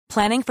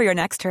Planning for your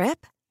next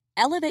trip?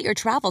 Elevate your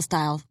travel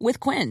style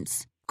with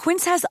Quince.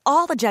 Quince has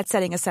all the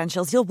jet-setting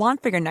essentials you'll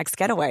want for your next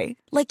getaway,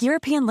 like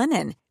European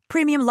linen,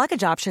 premium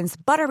luggage options,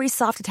 buttery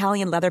soft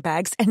Italian leather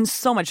bags, and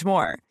so much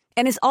more.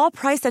 And is all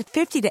priced at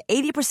 50 to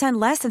 80%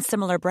 less than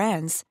similar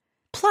brands.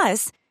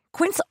 Plus,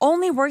 Quince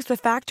only works with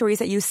factories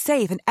that use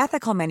safe and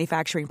ethical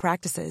manufacturing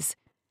practices.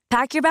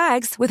 Pack your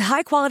bags with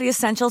high-quality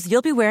essentials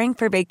you'll be wearing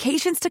for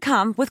vacations to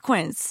come with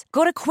Quince.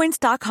 Go to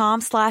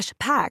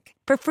quince.com/pack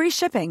for free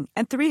shipping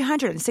and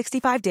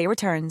 365-day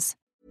returns.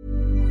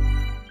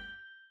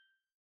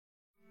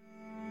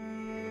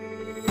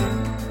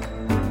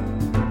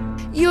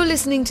 You're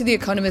listening to The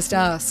Economist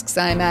Asks.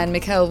 I'm Anne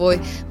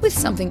McElvoy with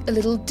something a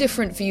little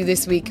different for you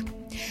this week.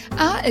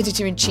 Our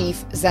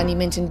editor-in-chief, Zanny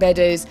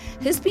Minton-Beddoes,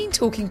 has been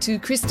talking to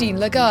Christine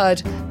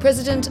Lagarde,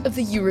 president of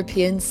the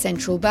European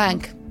Central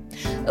Bank.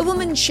 A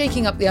woman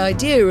shaking up the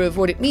idea of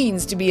what it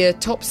means to be a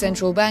top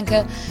central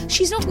banker,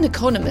 she's not an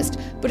economist,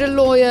 but a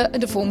lawyer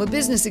and a former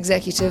business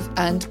executive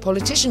and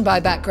politician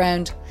by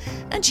background.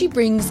 And she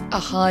brings a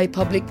high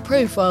public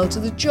profile to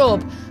the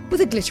job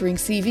with a glittering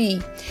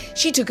CV.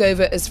 She took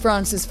over as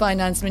France's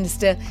finance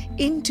minister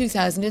in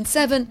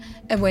 2007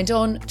 and went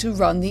on to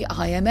run the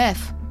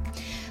IMF.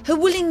 Her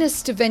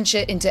willingness to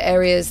venture into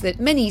areas that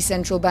many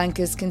central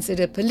bankers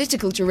consider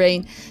political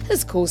terrain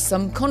has caused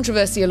some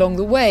controversy along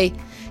the way.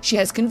 She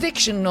has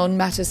conviction on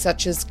matters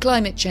such as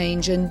climate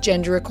change and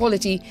gender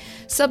equality,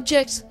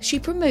 subjects she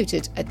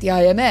promoted at the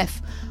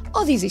IMF.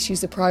 Are these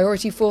issues a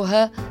priority for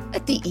her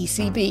at the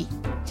ECB?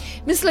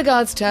 Ms.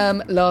 Lagarde's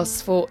term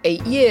lasts for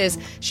 8 years.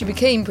 She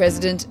became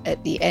president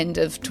at the end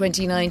of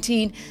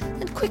 2019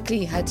 and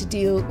quickly had to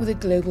deal with a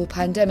global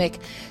pandemic.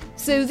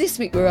 So this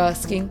week we're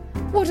asking,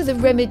 what are the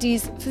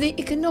remedies for the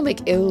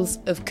economic ills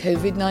of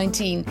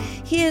COVID-19?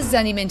 Here's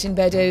Zanny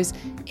Minton-Beddoes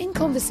in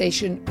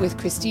conversation with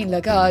Christine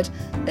Lagarde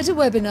at a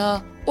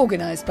webinar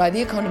organised by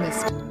The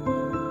Economist.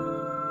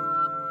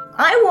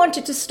 I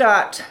wanted to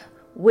start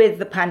with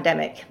the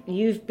pandemic.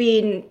 You've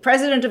been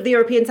president of the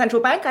European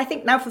Central Bank, I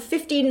think now for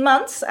 15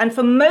 months, and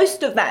for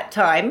most of that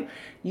time,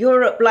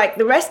 Europe, like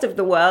the rest of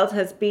the world,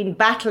 has been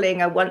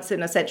battling a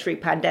once-in-a-century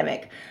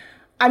pandemic.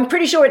 I'm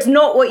pretty sure it's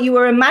not what you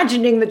were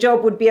imagining the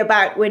job would be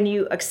about when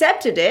you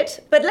accepted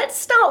it, but let's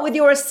start with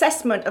your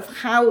assessment of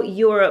how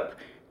Europe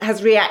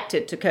has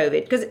reacted to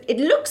COVID, because it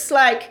looks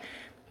like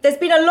there's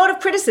been a lot of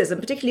criticism,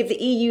 particularly of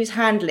the EU's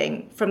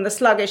handling, from the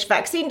sluggish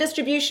vaccine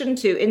distribution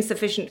to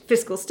insufficient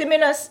fiscal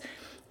stimulus.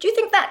 Do you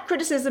think that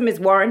criticism is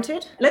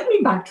warranted? Let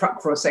me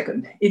backtrack for a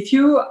second. If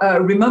you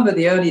remember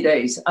the early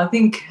days, I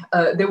think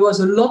there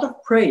was a lot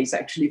of praise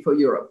actually for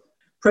Europe.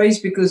 Praise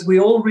because we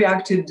all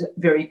reacted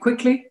very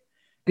quickly.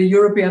 The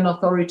European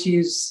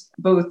authorities,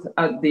 both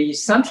at the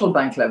central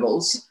bank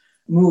levels,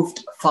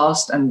 moved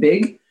fast and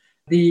big.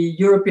 The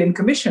European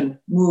Commission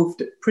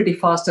moved pretty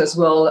fast as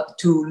well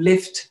to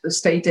lift the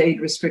state aid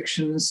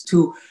restrictions,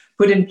 to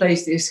put in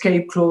place the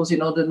escape clause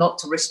in order not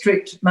to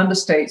restrict member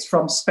states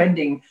from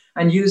spending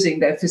and using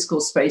their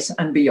fiscal space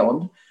and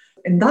beyond.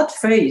 In that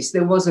phase,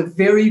 there was a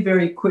very,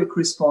 very quick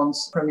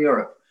response from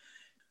Europe.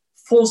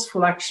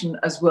 Forceful action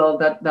as well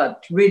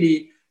that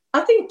really,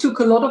 I think, took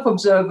a lot of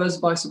observers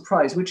by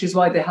surprise, which is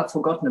why they have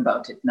forgotten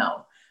about it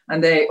now.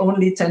 And they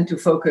only tend to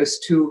focus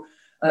to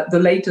the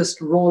latest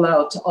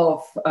rollout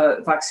of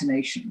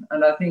vaccination.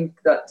 And I think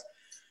that,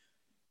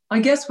 I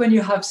guess when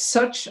you have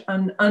such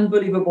an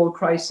unbelievable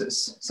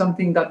crisis,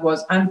 something that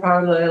was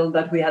unparalleled,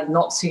 that we had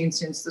not seen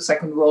since the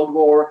Second World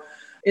War,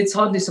 it's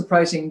hardly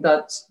surprising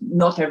that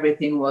not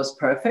everything was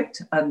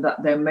perfect and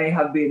that there may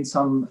have been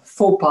some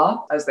faux pas,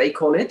 as they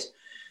call it.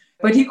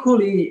 But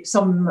equally,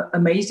 some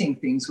amazing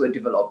things were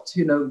developed.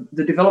 You know,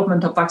 the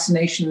development of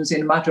vaccinations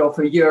in a matter of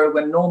a year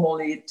when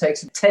normally it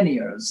takes 10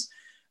 years.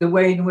 The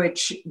way in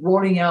which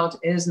rolling out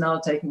is now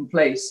taking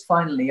place,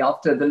 finally,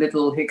 after the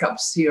little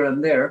hiccups here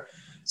and there.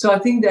 So I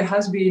think there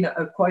has been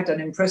quite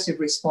an impressive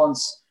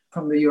response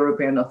from the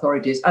European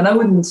authorities. And I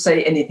wouldn't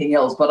say anything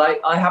else, but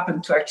I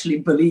happen to actually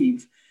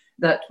believe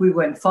that we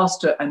went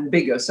faster and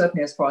bigger,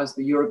 certainly as far as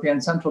the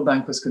European Central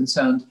Bank was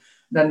concerned,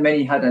 than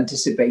many had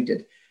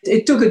anticipated.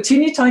 It took a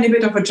teeny tiny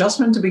bit of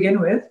adjustment to begin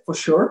with, for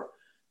sure.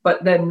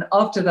 But then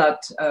after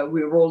that,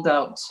 we rolled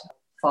out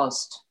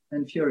fast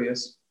and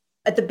furious.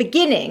 At the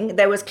beginning,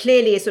 there was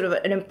clearly a sort of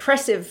an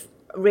impressive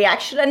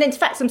reaction and in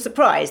fact some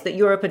surprise that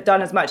Europe had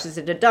done as much as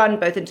it had done,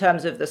 both in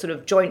terms of the sort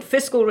of joint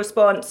fiscal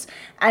response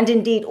and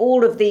indeed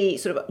all of the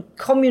sort of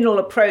communal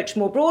approach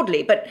more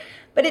broadly. But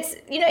it's,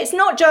 you know, it's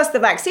not just the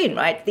vaccine,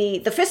 right?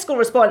 The fiscal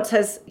response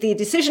the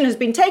decision has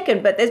been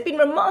taken, but there's been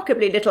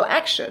remarkably little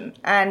action.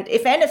 And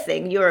if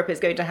anything, Europe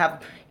is going to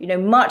have, you know,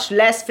 much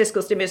less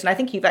fiscal stimulus. And I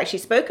think you've actually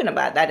spoken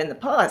about that in the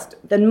past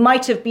than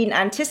might have been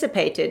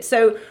anticipated.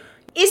 So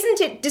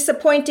isn't it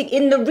disappointing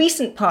in the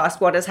recent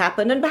past what has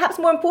happened? And perhaps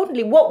more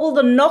importantly, what will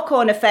the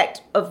knock-on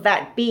effect of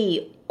that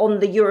be on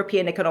the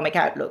European economic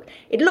outlook?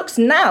 It looks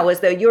now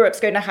as though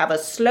Europe's going to have a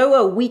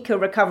slower, weaker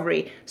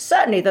recovery,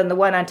 certainly than the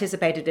one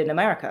anticipated in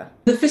America.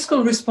 The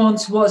fiscal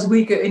response was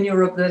weaker in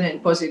Europe than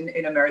it was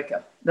in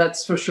America.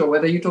 That's for sure.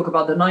 Whether you talk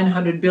about the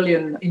 900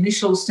 billion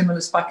initial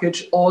stimulus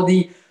package or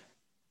the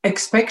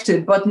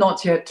expected but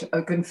not yet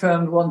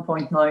confirmed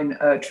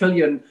 1.9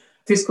 trillion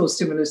fiscal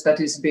stimulus that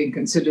is being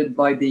considered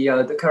by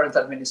the current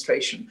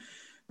administration.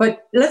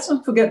 But let's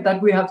not forget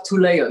that we have two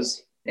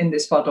layers in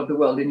this part of the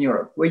world, in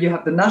Europe, where you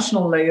have the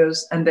national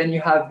layers and then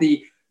you have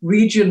the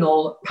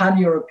regional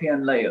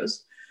pan-European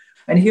layers.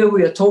 And here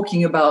we are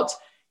talking about,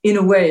 in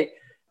a way,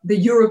 the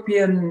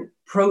European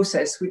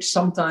process, which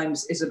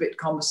sometimes is a bit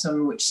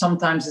cumbersome, which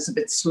sometimes is a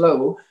bit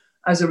slow,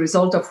 as a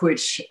result of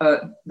which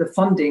the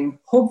funding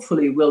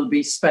hopefully will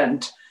be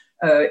spent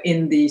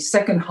in the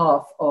second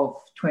half of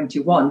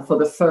 21 for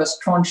the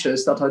first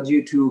tranches that are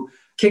due to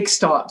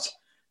kickstart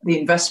the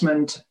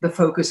investment, the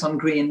focus on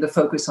green, the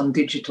focus on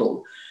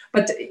digital.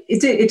 But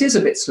it is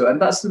a bit slow.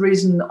 And that's the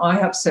reason I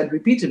have said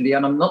repeatedly,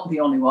 and I'm not the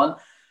only one,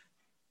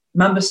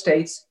 member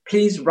states,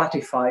 please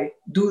ratify,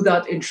 do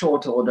that in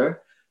short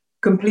order,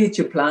 complete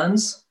your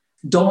plans,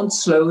 don't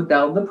slow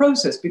down the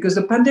process, because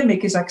the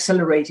pandemic is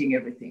accelerating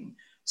everything.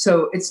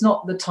 So it's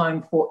not the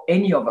time for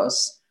any of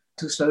us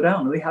to slow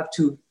down. We have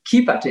to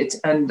keep at it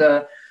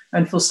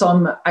and for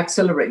some,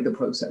 accelerate the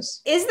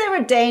process. Is there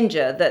a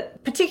danger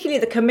that particularly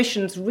the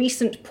Commission's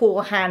recent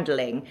poor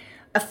handling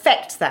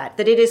affects that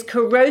it is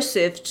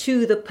corrosive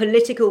to the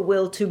political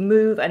will to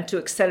move and to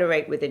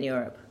accelerate within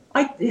Europe?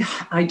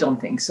 I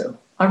don't think so.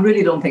 I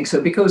really don't think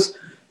so, because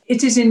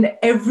it is in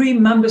every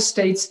member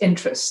state's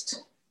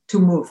interest to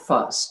move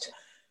fast.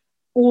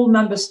 All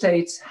member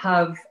states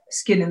have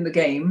skin in the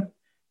game,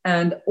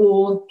 and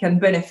all can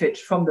benefit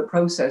from the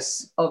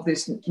process of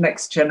this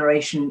next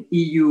generation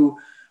EU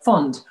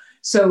fund.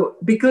 So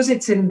because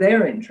it's in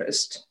their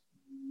interest,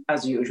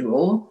 as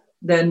usual,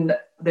 then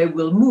they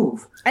will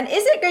move. And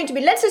is it going to be,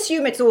 let's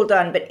assume it's all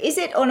done, but is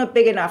it on a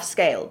big enough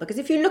scale? Because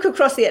if you look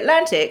across the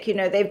Atlantic,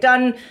 they've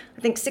done,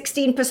 I think,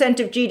 16%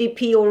 of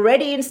GDP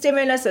already in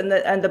stimulus, and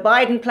the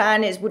Biden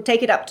plan would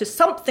take it up to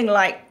something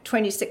like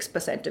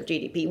 26% of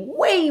GDP,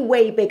 way,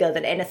 way bigger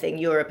than anything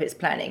Europe is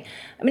planning.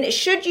 I mean,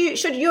 should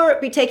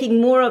Europe be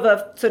taking more of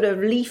a sort of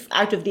leaf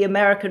out of the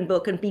American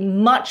book and be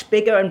much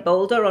bigger and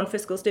bolder on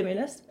fiscal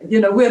stimulus?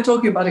 We're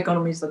talking about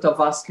economies that are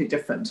vastly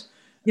different.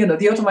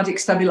 The automatic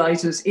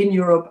stabilizers in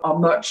Europe are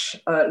much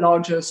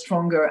larger,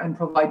 stronger, and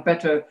provide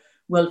better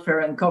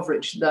welfare and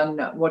coverage than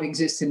what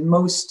exists in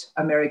most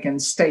American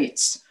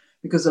states,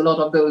 because a lot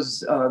of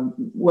those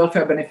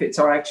welfare benefits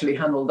are actually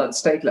handled at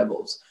state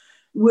levels.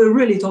 We're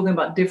really talking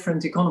about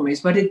different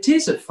economies, but it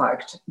is a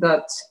fact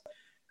that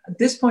at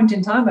this point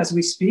in time, as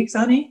we speak,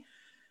 Zanny,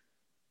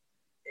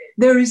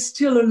 there is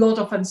still a lot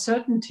of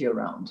uncertainty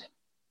around,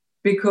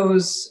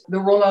 because the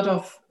rollout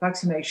of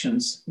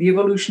vaccinations, the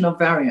evolution of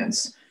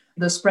variants,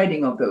 the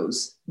spreading of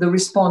those, the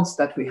response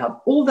that we have,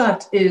 all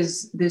that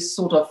is this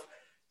sort of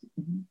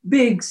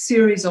big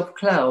series of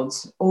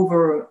clouds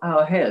over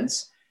our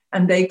heads,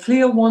 and they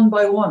clear one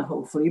by one,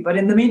 hopefully. But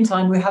in the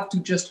meantime, we have to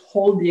just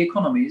hold the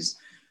economies.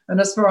 And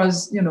as far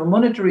as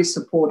monetary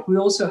support, we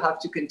also have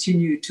to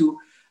continue to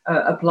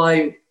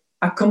apply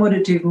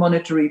accommodative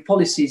monetary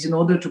policies in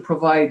order to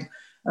provide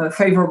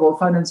favorable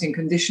financing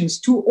conditions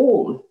to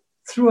all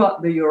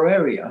throughout the euro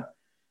area.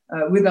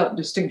 Without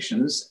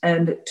distinctions,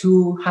 and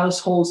to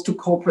households, to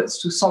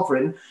corporates, to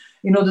sovereign,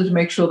 in order to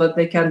make sure that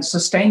they can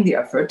sustain the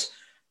effort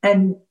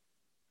and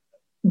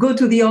go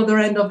to the other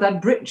end of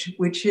that bridge,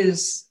 which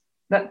is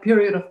that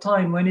period of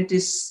time when it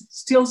is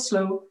still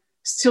slow,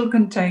 still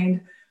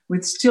contained,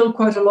 with still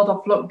quite a lot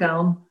of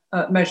lockdown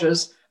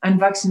measures, and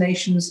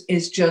vaccinations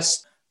is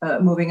just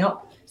moving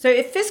up. So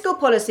if fiscal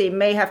policy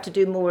may have to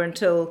do more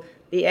until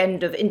the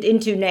end of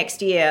into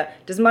next year,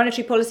 does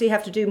monetary policy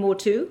have to do more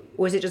too,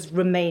 or is it just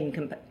remain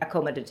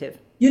accommodative?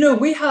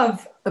 We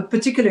have a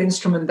particular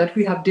instrument that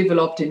we have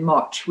developed in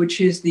March,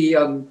 which is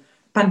the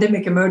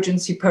Pandemic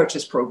Emergency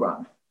Purchase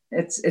Program.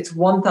 It's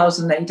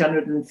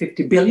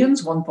 1,850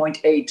 billions,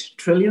 1.8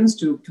 trillions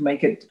to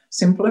make it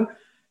simpler.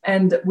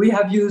 And we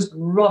have used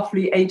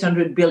roughly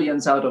 800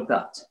 billions out of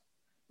that.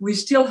 We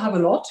still have a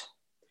lot.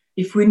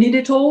 If we need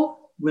it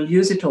all, we'll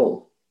use it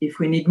all. If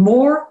we need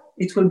more,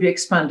 it will be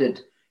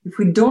expanded. If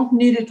we don't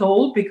need it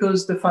all,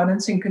 because the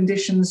financing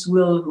conditions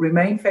will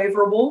remain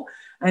favorable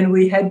and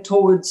we head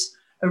towards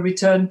a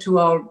return to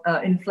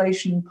our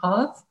inflation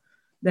path,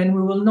 then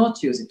we will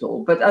not use it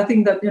all. But I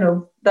think that,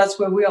 that's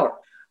where we are.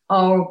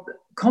 Our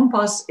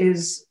compass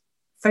is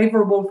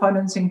favorable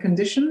financing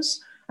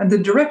conditions, and the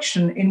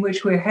direction in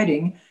which we're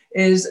heading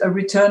is a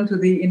return to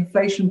the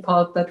inflation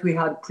path that we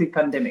had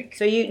pre-pandemic.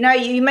 So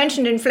you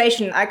mentioned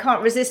inflation. I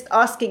can't resist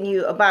asking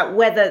you about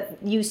whether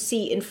you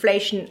see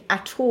inflation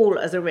at all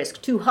as a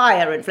risk, too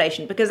higher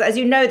inflation, because as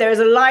you know, there is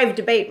a live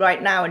debate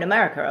right now in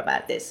America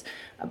about this,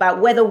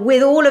 about whether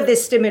with all of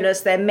this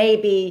stimulus, there may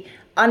be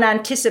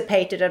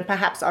unanticipated and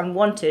perhaps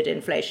unwanted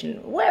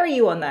inflation. Where are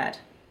you on that?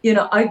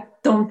 I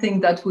don't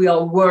think that we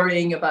are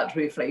worrying about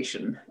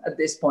reflation at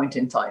this point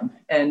in time.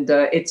 And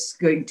it's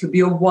going to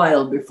be a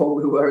while before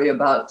we worry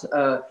about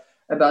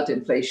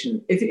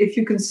inflation. If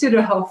you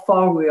consider how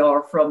far we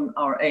are from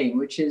our aim,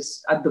 which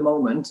is at the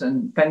moment,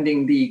 and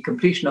pending the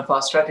completion of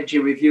our strategy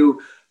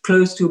review,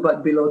 close to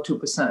but below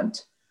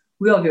 2%,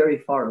 we are very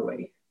far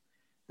away.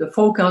 The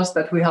forecast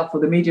that we have for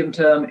the medium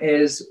term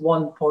is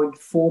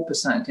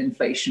 1.4%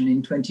 inflation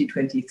in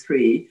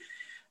 2023.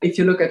 If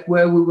you look at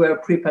where we were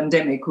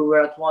pre-pandemic, we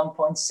were at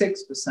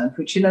 1.6%,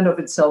 which in and of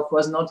itself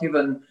was not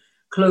even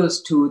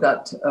close to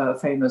that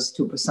famous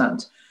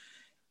 2%.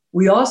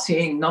 We are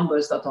seeing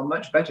numbers that are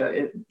much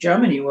better.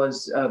 Germany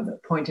was a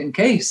point in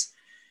case.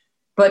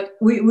 But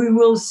we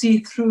will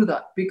see through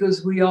that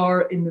because we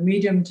are in the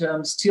medium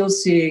term still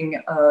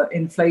seeing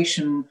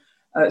inflation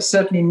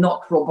certainly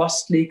not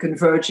robustly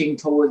converging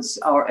towards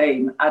our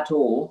aim at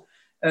all.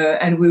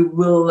 And we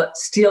will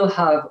still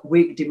have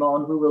weak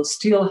demand. We will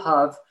still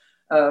have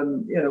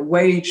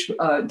wage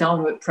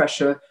downward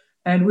pressure.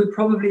 And we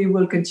probably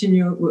will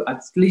continue,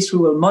 at least we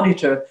will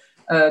monitor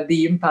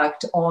the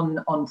impact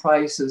on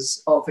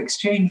prices of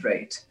exchange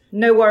rate.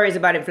 No worries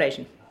about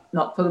inflation?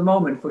 Not for the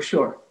moment, for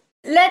sure.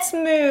 Let's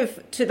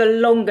move to the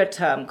longer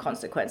term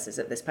consequences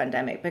of this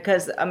pandemic,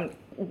 because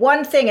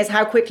one thing is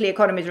how quickly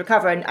economies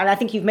recover. And I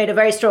think you've made a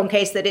very strong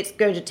case that it's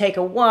going to take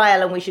a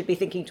while and we should be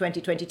thinking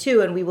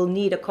 2022 and we will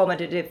need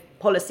accommodative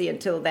policy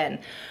until then.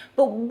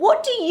 But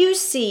what do you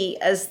see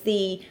as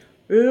the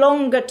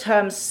longer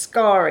term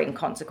scarring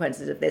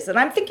consequences of this? And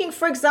I'm thinking,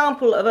 for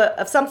example,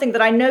 of something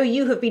that I know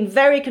you have been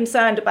very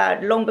concerned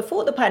about long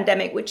before the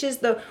pandemic, which is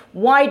the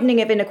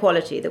widening of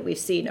inequality that we've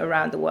seen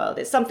around the world.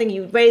 It's something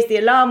you raised the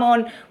alarm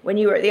on when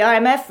you were at the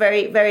IMF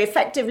very, very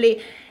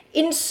effectively.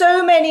 In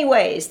so many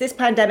ways, this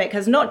pandemic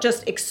has not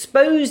just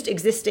exposed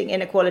existing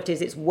inequalities,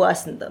 it's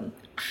worsened them.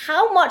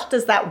 How much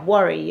does that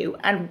worry you?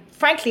 And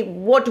frankly,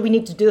 what do we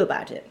need to do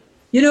about it?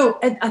 You know,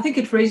 I think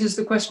it raises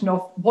the question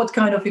of what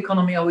kind of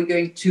economy are we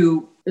going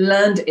to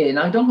land in?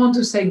 I don't want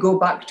to say go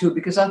back to,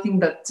 because I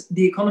think that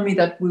the economy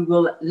that we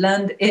will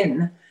land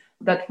in,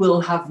 that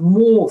will have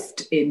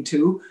morphed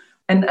into,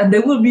 and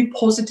there will be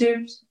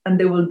positives and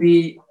there will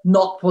be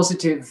not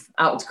positive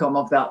outcome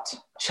of that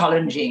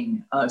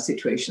challenging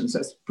situation. So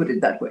let's put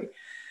it that way.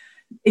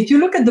 If you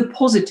look at the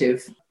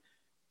positive,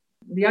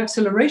 the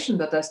acceleration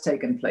that has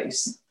taken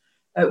place,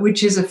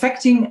 which is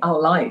affecting our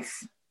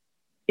life,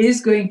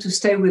 is going to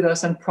stay with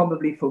us and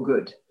probably for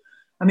good.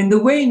 I mean,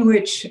 the way in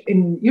which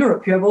in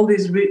Europe you have all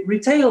these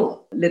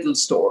retail little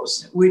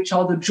stores, which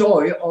are the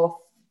joy of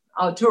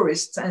our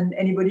tourists and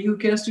anybody who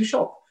cares to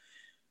shop.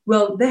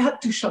 Well, they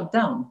had to shut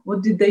down.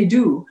 What did they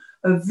do?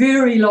 A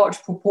very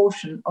large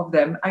proportion of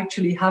them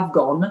actually have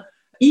gone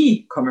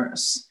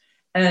e-commerce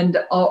and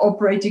are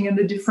operating in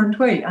a different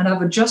way and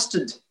have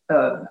adjusted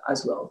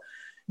as well.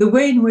 The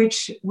way in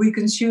which we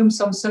consume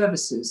some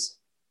services.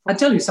 I'll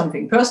tell you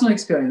something, personal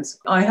experience.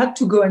 I had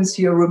to go and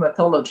see a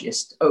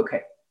rheumatologist.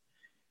 Okay.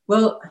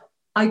 Well,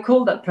 I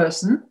called that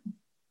person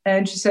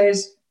and she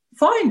says,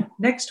 fine,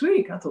 next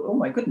week. I thought, oh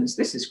my goodness,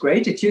 this is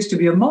great. It used to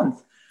be a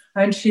month.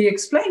 And she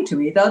explained to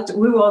me that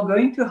we were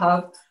going to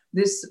have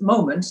this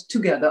moment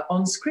together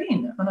on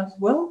screen. And I said,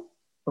 well,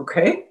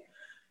 okay.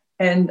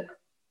 And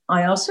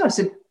I asked her, I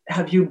said,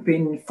 have you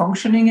been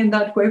functioning in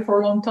that way for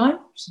a long time?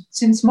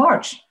 Since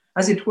March.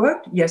 Has it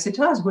worked? Yes, it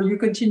has. Will you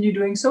continue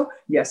doing so?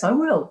 Yes, I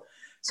will.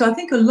 So I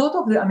think a lot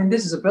of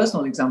this is a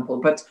personal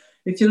example, but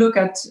if you look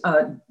at,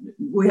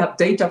 we have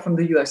data from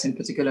the US in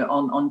particular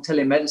on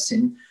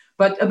telemedicine,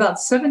 but about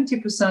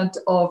 70%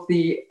 of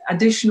the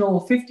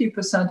additional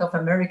 50% of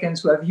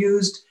Americans who have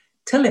used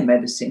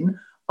telemedicine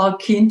are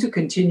keen to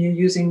continue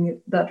using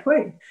it that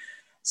way.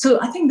 So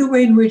I think the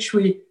way in which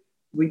we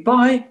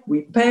buy,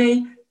 we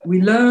pay,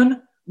 we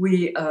learn,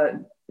 we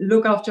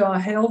look after our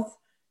health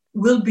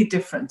will be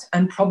different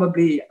and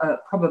probably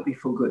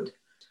for good.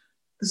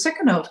 The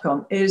second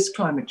outcome is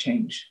climate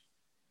change.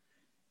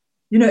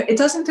 You know, it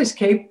doesn't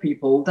escape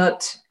people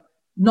that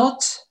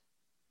not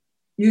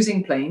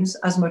using planes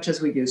as much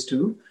as we used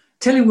to,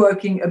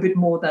 teleworking a bit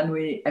more than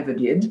we ever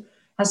did,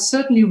 has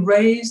certainly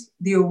raised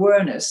the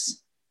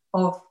awareness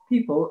of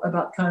people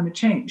about climate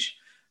change.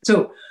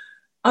 So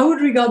I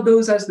would regard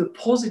those as the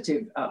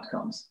positive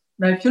outcomes.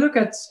 Now, if you look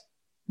at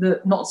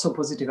the not so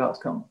positive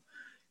outcome,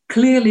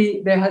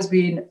 clearly there has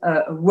been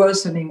a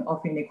worsening of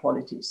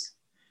inequalities.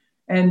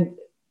 And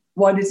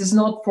while it is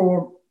not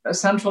for a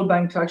central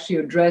bank to actually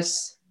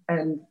address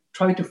and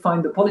try to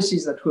find the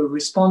policies that will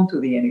respond to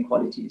the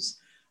inequalities,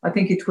 I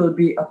think it will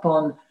be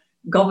upon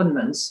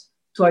governments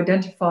to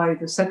identify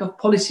the set of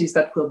policies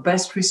that will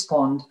best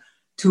respond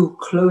to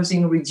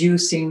closing,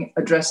 reducing,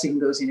 addressing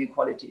those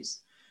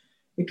inequalities.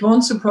 It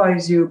won't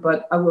surprise you,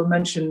 but I will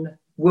mention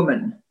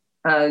women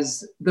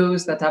as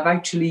those that have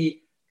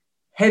actually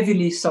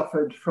heavily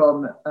suffered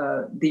from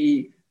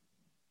the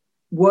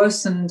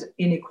worsened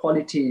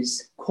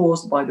inequalities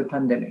caused by the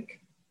pandemic.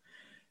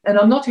 And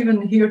I'm not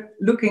even here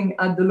looking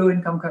at the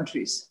low-income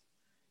countries,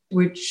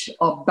 which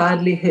are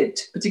badly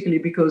hit,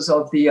 particularly because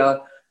of the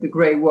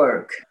grey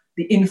work,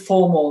 the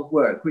informal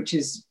work, which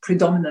is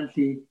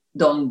predominantly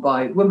done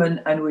by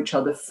women and which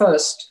are the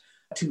first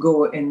to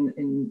go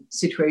in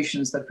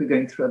situations that we're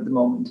going through at the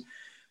moment.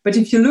 But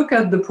if you look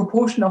at the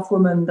proportion of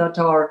women that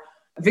are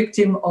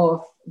victim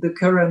of the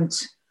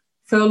current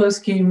furlough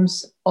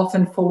schemes,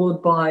 often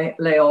followed by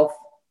layoff,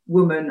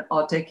 women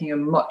are taking a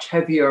much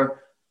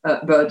heavier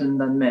burden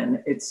than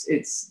men.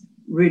 It's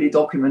really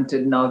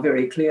documented now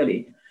very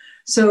clearly.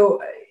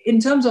 So in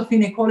terms of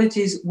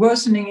inequalities,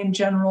 worsening in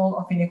general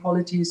of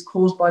inequalities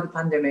caused by the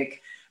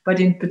pandemic, but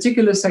in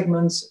particular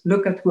segments,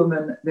 look at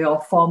women, they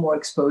are far more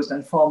exposed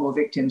and far more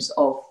victims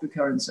of the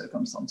current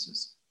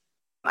circumstances.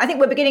 I think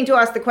we're beginning to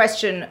ask the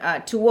question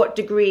to what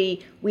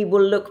degree we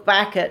will look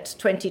back at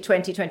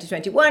 2020,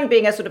 2021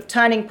 being a sort of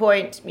turning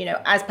point,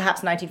 as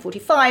perhaps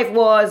 1945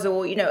 was,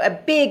 or, a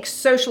big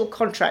social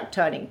contract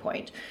turning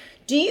point.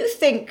 Do you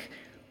think,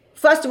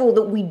 first of all,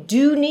 that we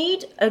do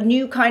need a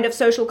new kind of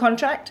social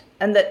contract,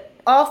 and that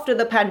after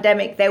the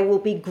pandemic, there will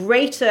be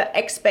greater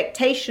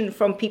expectation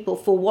from people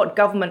for what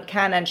government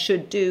can and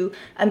should do,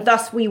 and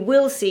thus we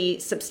will see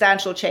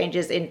substantial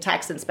changes in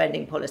tax and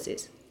spending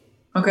policies?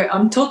 Okay,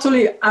 I'm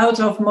totally out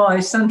of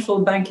my central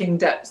banking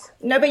depth.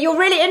 No, but you're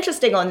really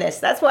interesting on this.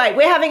 That's why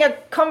we're having a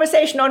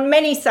conversation on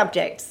many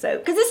subjects. So,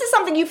 because this is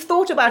something you've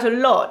thought about a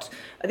lot.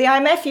 At the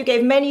IMF, you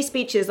gave many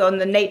speeches on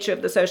the nature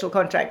of the social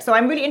contract. So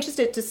I'm really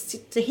interested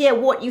to hear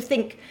what you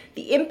think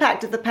the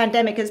impact of the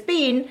pandemic has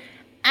been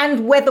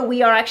and whether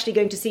we are actually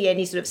going to see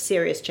any sort of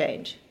serious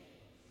change.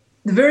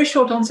 The very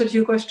short answer to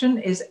your question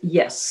is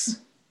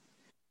yes.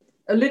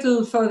 A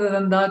little further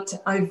than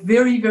that, I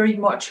very, very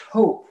much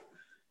hope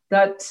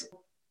that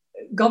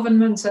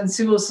governments and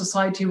civil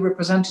society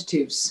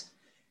representatives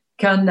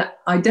can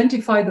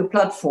identify the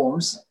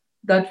platforms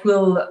that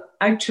will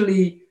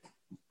actually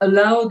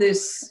allow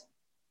this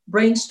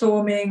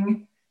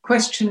brainstorming,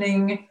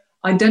 questioning,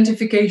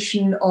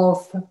 identification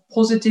of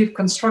positive,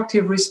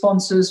 constructive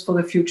responses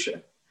for the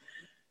future.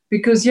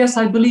 Because yes,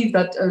 I believe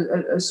that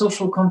a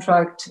social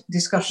contract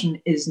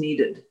discussion is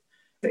needed.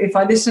 If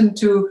I listen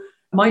to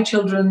my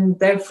children,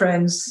 their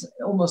friends,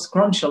 almost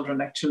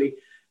grandchildren actually,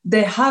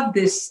 they have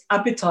this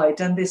appetite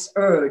and this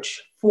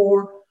urge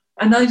for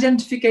an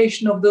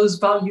identification of those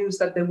values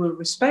that they will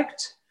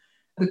respect,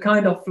 the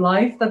kind of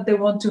life that they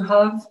want to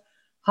have,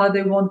 how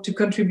they want to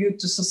contribute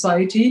to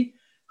society,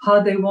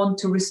 how they want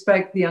to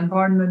respect the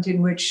environment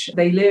in which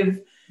they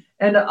live.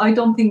 And I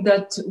don't think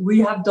that we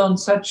have done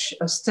such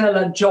a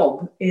stellar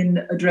job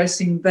in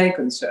addressing their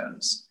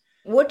concerns.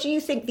 What do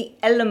you think the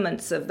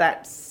elements of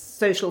that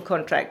social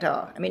contract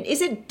are? I mean,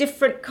 is it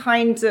different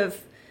kinds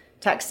of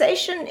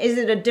taxation? Is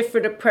it a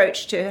different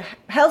approach to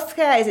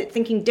healthcare? Is it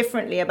thinking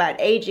differently about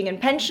aging and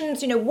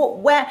pensions?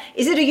 Where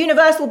is it a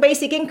universal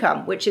basic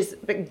income, which is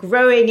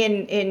growing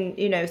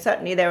in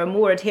certainly there are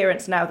more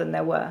adherents now than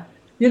there were?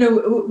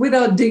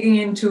 Without digging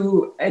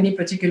into any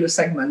particular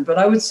segment, but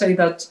I would say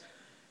that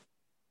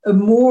a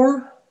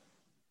more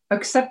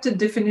accepted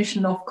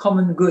definition of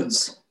common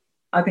goods,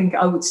 I think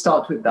I would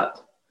start with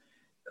that.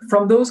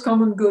 From those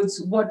common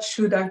goods, what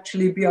should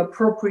actually be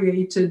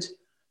appropriated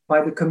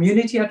by the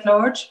community at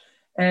large,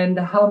 and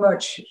how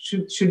much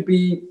should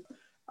be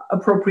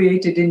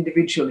appropriated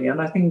individually.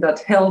 And I think that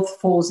health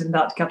falls in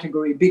that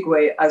category big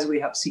way, as we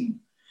have seen.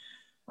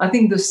 I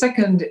think the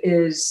second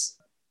is,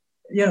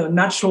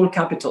 natural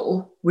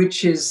capital,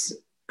 which is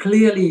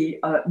clearly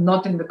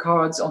not in the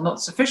cards or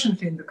not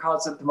sufficiently in the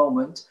cards at the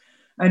moment,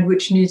 and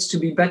which needs to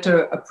be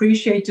better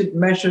appreciated,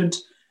 measured,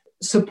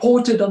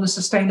 supported on a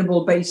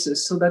sustainable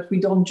basis so that we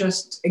don't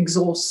just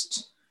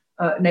exhaust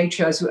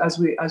nature as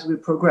we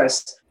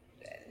progress.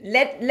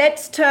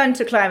 Let's turn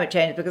to climate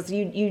change, because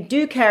you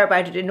do care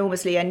about it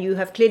enormously, and you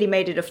have clearly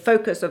made it a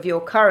focus of your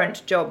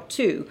current job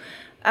too.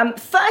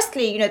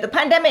 Firstly, the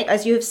pandemic,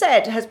 as you have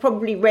said, has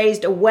probably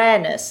raised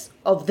awareness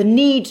of the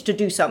need to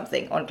do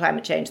something on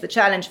climate change, the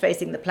challenge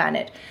facing the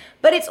planet.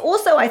 But it's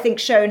also, I think,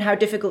 shown how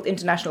difficult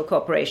international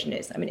cooperation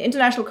is. I mean,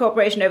 international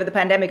cooperation over the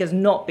pandemic has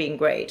not been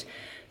great.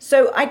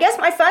 So I guess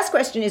my first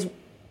question is,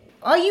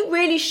 are you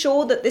really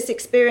sure that this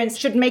experience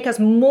should make us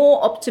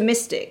more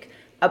optimistic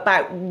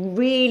about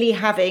really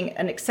having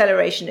an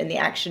acceleration in the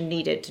action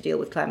needed to deal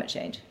with climate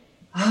change?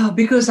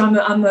 Because I'm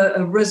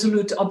a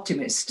resolute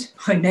optimist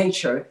by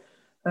nature.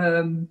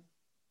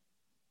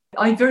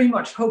 I very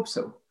much hope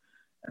so.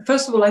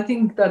 First of all, I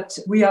think that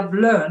we have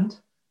learned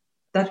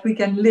that we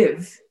can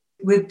live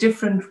with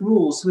different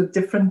rules, with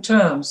different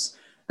terms.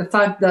 The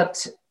fact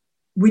that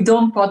we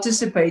don't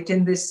participate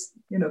in this,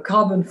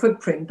 carbon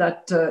footprint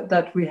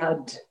that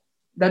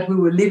we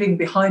were leaving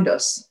behind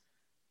us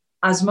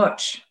as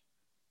much,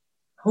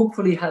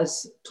 hopefully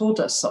has taught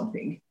us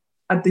something.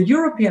 At the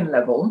European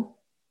level,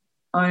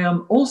 I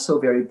am also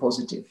very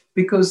positive,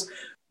 because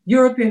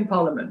European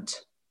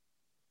Parliament,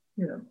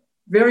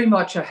 very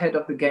much ahead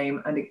of the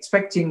game and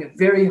expecting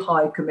very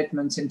high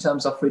commitments in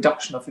terms of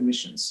reduction of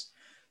emissions.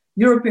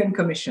 European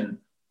Commission,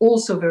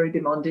 also very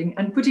demanding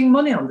and putting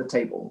money on the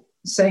table,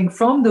 saying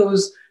from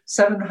those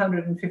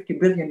 750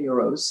 billion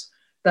euros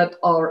that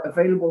are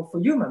available for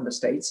you member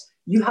states,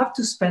 you have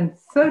to spend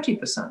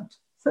 30%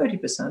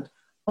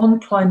 on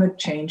climate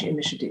change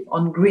initiative,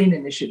 on green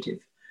initiative.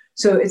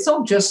 So it's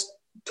not just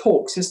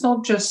talks, it's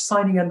not just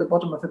signing at the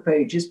bottom of a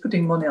page, it's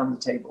putting money on the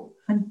table.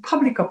 And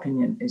public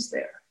opinion is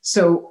there.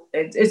 So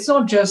it's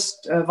not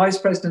just Vice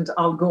President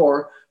Al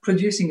Gore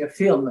producing a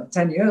film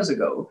 10 years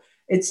ago.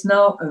 It's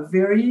now a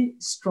very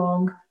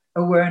strong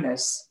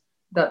awareness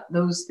that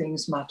those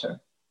things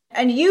matter.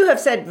 And you have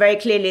said very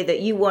clearly that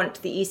you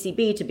want the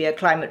ECB to be a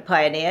climate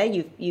pioneer.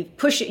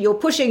 You're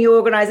pushing your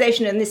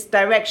organization in this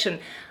direction.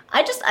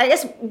 I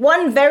guess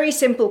one very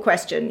simple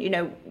question,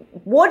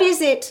 what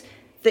is it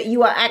that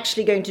you are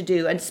actually going to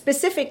do? And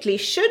specifically,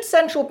 should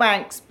central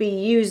banks be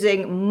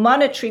using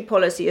monetary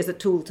policy as a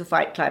tool to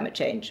fight climate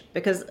change?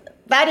 Because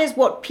that is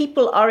what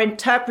people are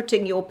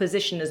interpreting your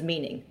position as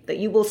meaning, that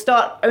you will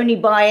start only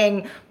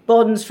buying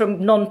bonds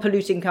from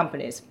non-polluting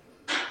companies.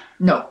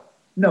 No,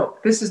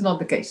 this is not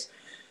the case.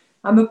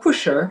 I'm a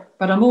pusher,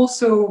 but I'm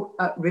also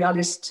a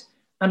realist.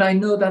 And I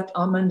know that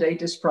our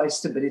mandate is price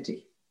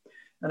stability.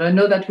 And I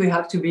know that we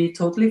have to be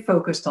totally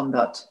focused on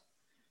that.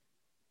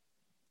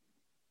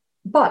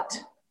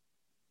 But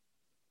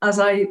as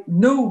I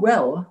know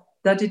well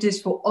that it is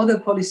for other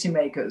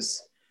policymakers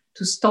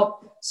to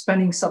stop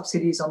spending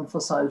subsidies on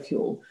fossil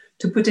fuel,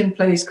 to put in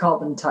place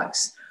carbon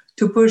tax,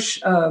 to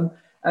push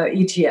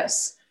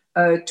ETS,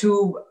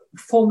 to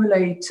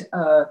formulate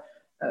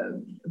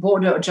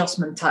border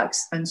adjustment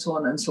tax, and so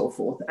on and so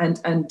forth,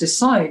 and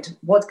decide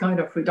what kind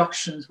of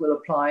reductions will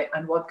apply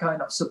and what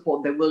kind of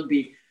support there will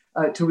be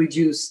to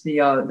reduce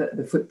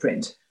the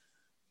footprint.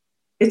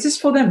 It is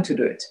for them to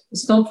do it.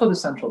 It's not for the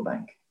central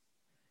bank.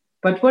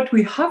 But what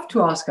we have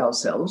to ask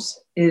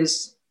ourselves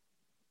is,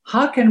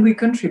 how can we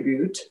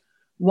contribute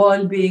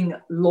while being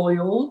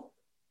loyal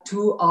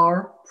to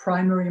our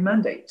primary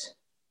mandate?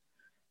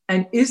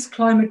 And is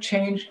climate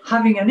change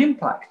having an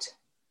impact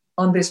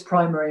on this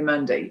primary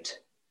mandate?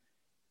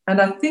 And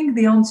I think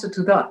the answer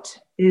to that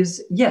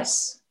is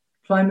yes,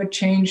 climate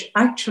change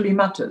actually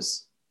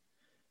matters.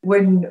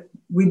 When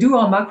we do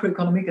our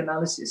macroeconomic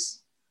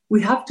analysis,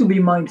 we have to be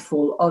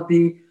mindful of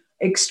the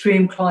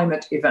extreme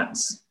climate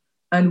events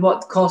and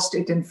what cost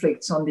it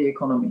inflicts on the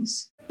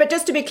economies. But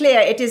just to be clear,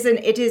 it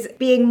is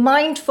being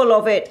mindful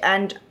of it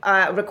and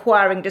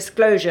requiring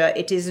disclosure.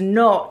 It is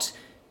not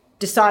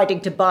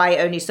deciding to buy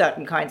only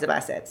certain kinds of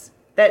assets.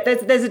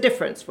 There's a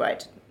difference,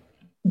 right?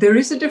 There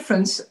is a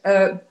difference,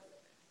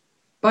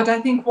 but I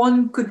think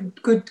one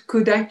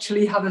could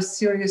actually have a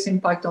serious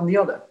impact on the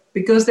other,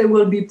 because there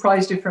will be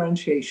price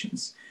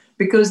differentiations,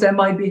 because there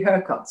might be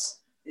haircuts.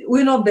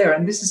 We're not there,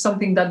 and this is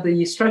something that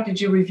the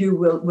strategy review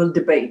will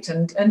debate.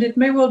 And it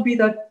may well be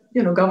that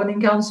governing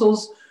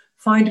councils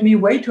find me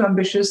way too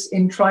ambitious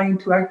in trying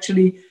to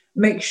actually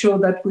make sure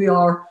that we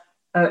are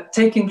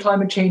taking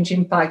climate change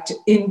impact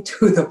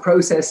into the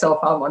process of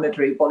our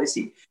monetary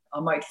policy.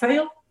 I might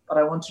fail, but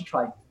I want to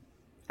try.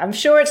 I'm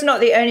sure it's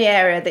not the only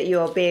area that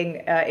you're being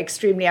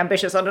extremely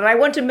ambitious on. And I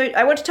want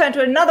to turn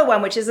to another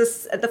one, which is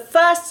the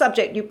first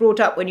subject you brought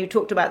up when you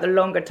talked about the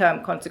longer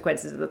term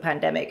consequences of the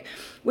pandemic,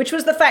 which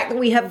was the fact that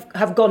we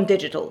have gone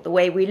digital. The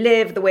way we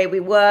live, the way we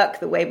work,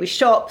 the way we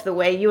shop, the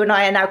way you and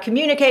I are now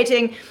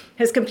communicating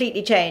has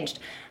completely changed.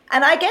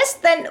 And I guess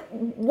then,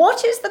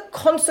 what is the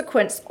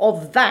consequence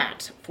of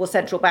that for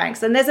central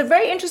banks? And there's a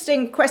very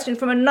interesting question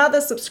from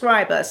another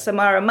subscriber,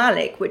 Samara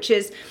Malik, which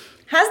is,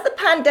 has the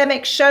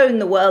pandemic shown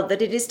the world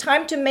that it is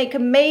time to make a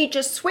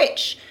major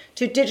switch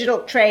to digital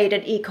trade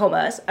and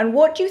e-commerce? And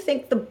what do you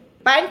think the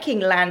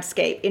banking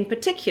landscape in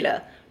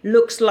particular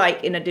looks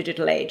like in a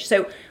digital age?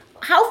 So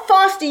how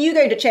fast are you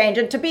going to change?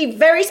 And to be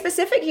very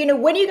specific,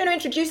 when are you going to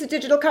introduce a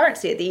digital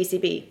currency at the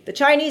ECB? The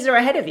Chinese are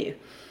ahead of you.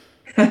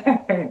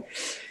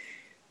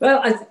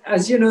 Well,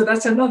 as you know,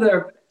 that's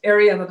another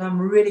area that I'm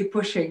really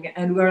pushing,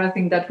 and where I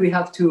think that we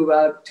have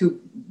to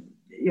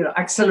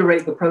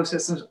accelerate the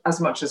process as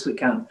much as we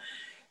can.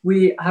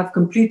 We have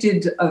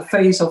completed a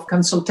phase of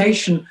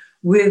consultation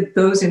with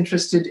those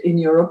interested in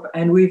Europe,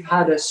 and we've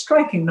had a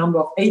striking number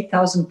of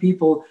 8,000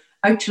 people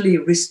actually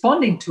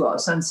responding to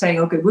us and saying,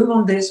 okay, we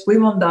want this, we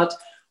want that,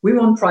 we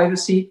want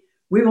privacy,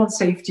 we want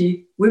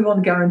safety, we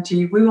want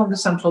guarantee, we want the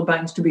central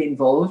banks to be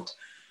involved.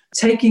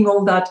 Taking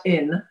all that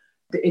in,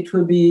 it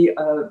will be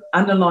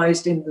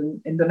analyzed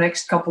in the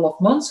next couple of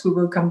months. We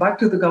will come back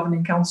to the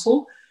Governing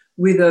Council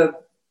with a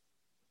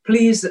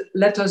please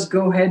let us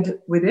go ahead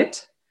with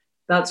it.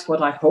 That's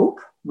what I hope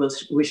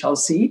we shall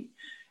see.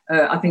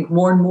 I think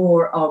more and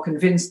more are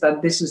convinced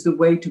that this is the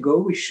way to go.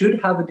 We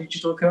should have a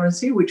digital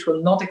currency which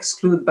will not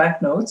exclude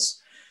banknotes.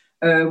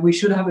 We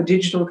should have a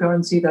digital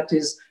currency that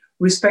is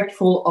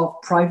respectful of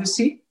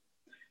privacy,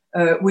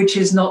 which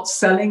is not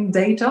selling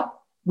data,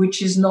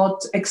 which is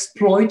not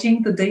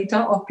exploiting the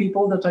data of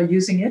people that are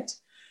using it.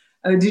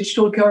 A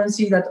digital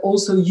currency that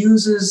also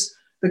uses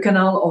the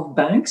canal of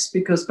banks,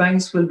 because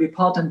banks will be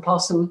part and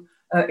parcel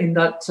in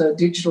that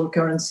digital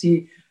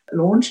currency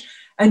launch.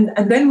 And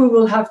then we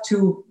will have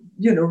to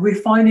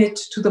refine it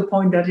to the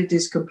point that it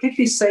is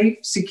completely safe,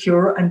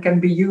 secure, and can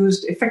be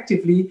used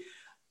effectively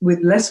with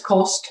less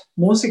cost,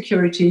 more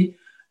security,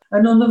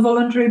 and on a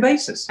voluntary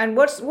basis. And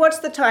what's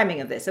the timing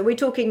of this? Are we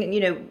talking,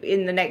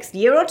 in the next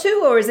year or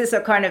two, or is this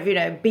a kind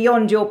of,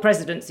 beyond your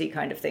presidency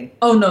kind of thing?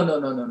 Oh,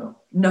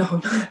 no.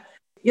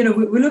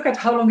 We look at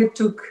how long it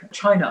took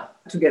China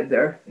to get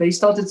there. They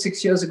started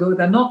 6 years ago.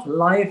 They're not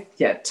live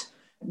yet.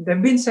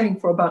 They've been saying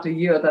for about a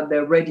year that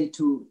they're ready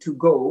to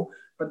go,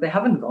 but they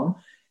haven't gone.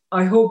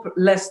 I hope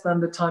less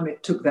than the time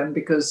it took them,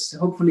 because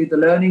hopefully the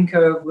learning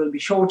curve will be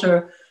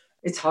shorter.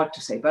 It's hard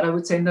to say, but I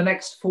would say in the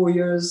next 4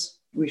 years,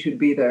 we should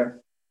be there.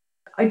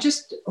 I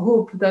just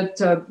hope that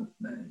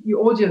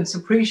your audience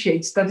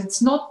appreciates that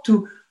it's not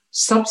to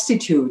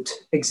substitute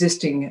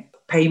existing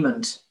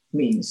payment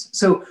means.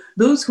 So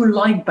those who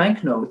like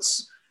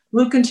banknotes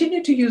will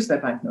continue to use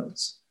their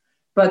banknotes.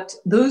 But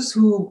those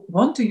who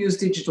want to use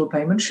digital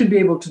payment should be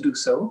able to do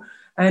so.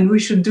 And we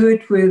should do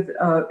it with,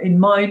 in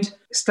mind,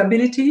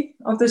 stability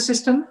of the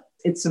system.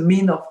 It's a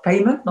mean of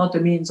payment, not a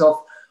means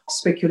of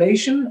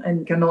speculation,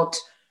 and cannot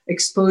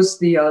expose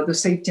the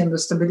safety and the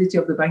stability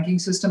of the banking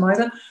system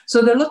either.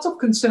 So there are lots of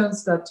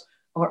concerns that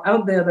are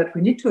out there that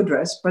we need to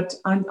address, but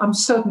I'm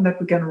certain that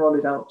we can roll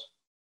it out.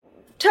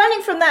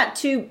 Turning from that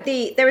to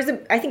there is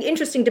I think,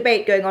 interesting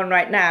debate going on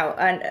right now,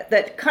 and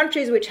that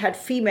countries which had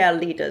female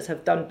leaders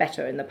have done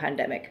better in the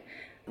pandemic.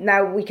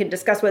 Now, we can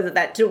discuss whether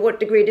that, to what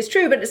degree it is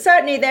true, but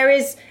certainly there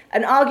is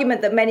an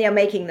argument that many are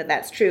making that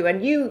that's true.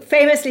 And you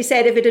famously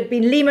said if it had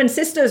been Lehman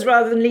Sisters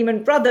rather than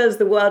Lehman Brothers,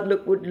 the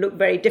world would look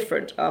very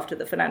different after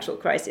the financial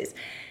crisis.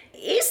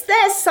 Is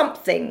there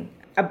something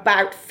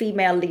about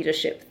female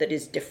leadership that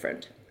is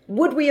different?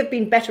 Would we have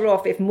been better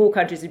off if more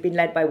countries had been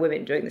led by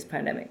women during this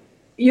pandemic?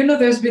 You know,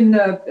 there's been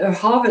a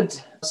Harvard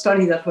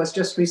study that was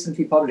just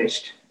recently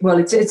published. Well,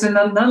 it's an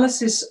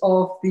analysis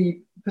of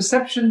the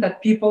perception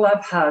that people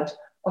have had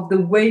of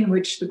the way in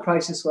which the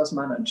crisis was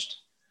managed.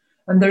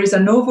 And there is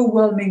an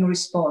overwhelming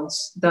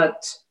response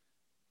that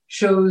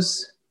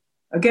shows,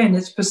 again,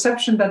 it's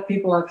perception that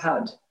people have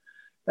had,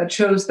 that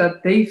shows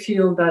that they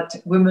feel that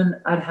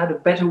women had a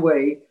better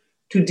way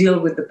to deal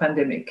with the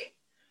pandemic.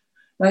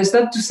 Now, is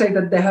that to say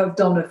that they have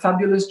done a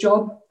fabulous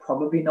job?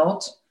 Probably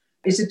not.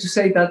 Is it to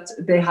say that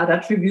they had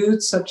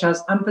attributes such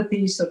as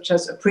empathy, such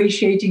as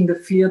appreciating the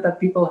fear that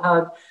people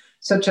had,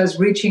 such as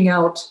reaching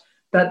out,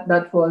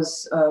 that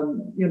was,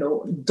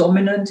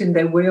 dominant in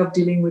their way of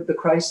dealing with the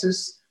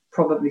crisis?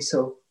 Probably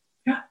so.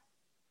 Yeah.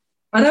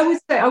 And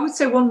I would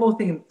say one more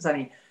thing,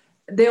 Zanny.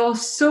 There are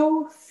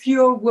so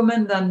fewer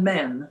women than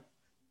men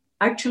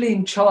actually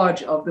in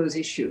charge of those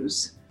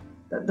issues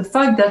that the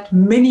fact that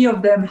many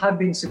of them have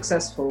been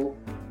successful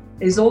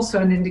is also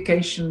an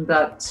indication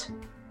that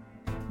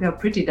they're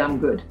pretty damn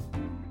good.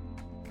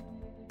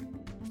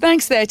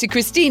 Thanks there to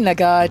Christine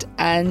Lagarde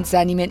and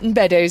Zanny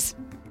Minton-Beddoes.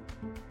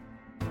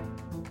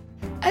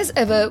 As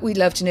ever, we'd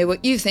love to know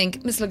what you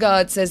think. Ms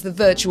Lagarde says the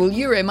virtual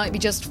euro might be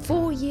just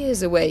 4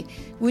 years away.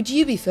 Would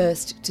you be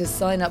first to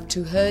sign up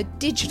to her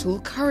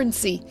digital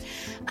currency?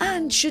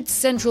 And should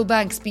central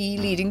banks be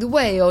leading the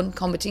way on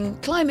combating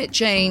climate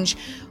change?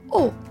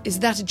 Or is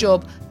that a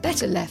job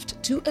better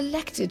left to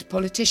elected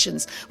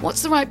politicians?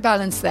 What's the right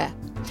balance there?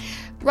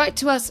 Write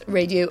to us,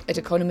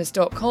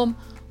 radio@economist.com,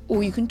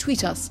 or you can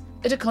tweet us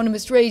at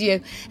Economist Radio.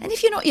 And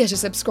if you're not yet a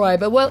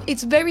subscriber, well,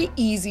 it's very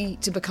easy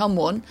to become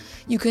one.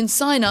 You can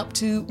sign up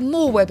to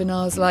more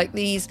webinars like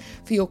these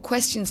for your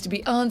questions to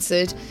be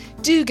answered.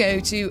 Do go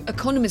to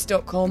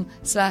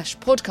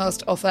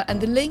economist.com/podcast offer, and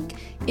the link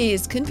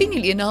is,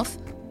 conveniently enough,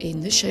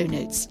 in the show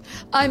notes.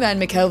 I'm Anne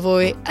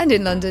McElvoy, and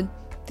in London,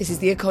 this is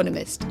The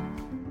Economist.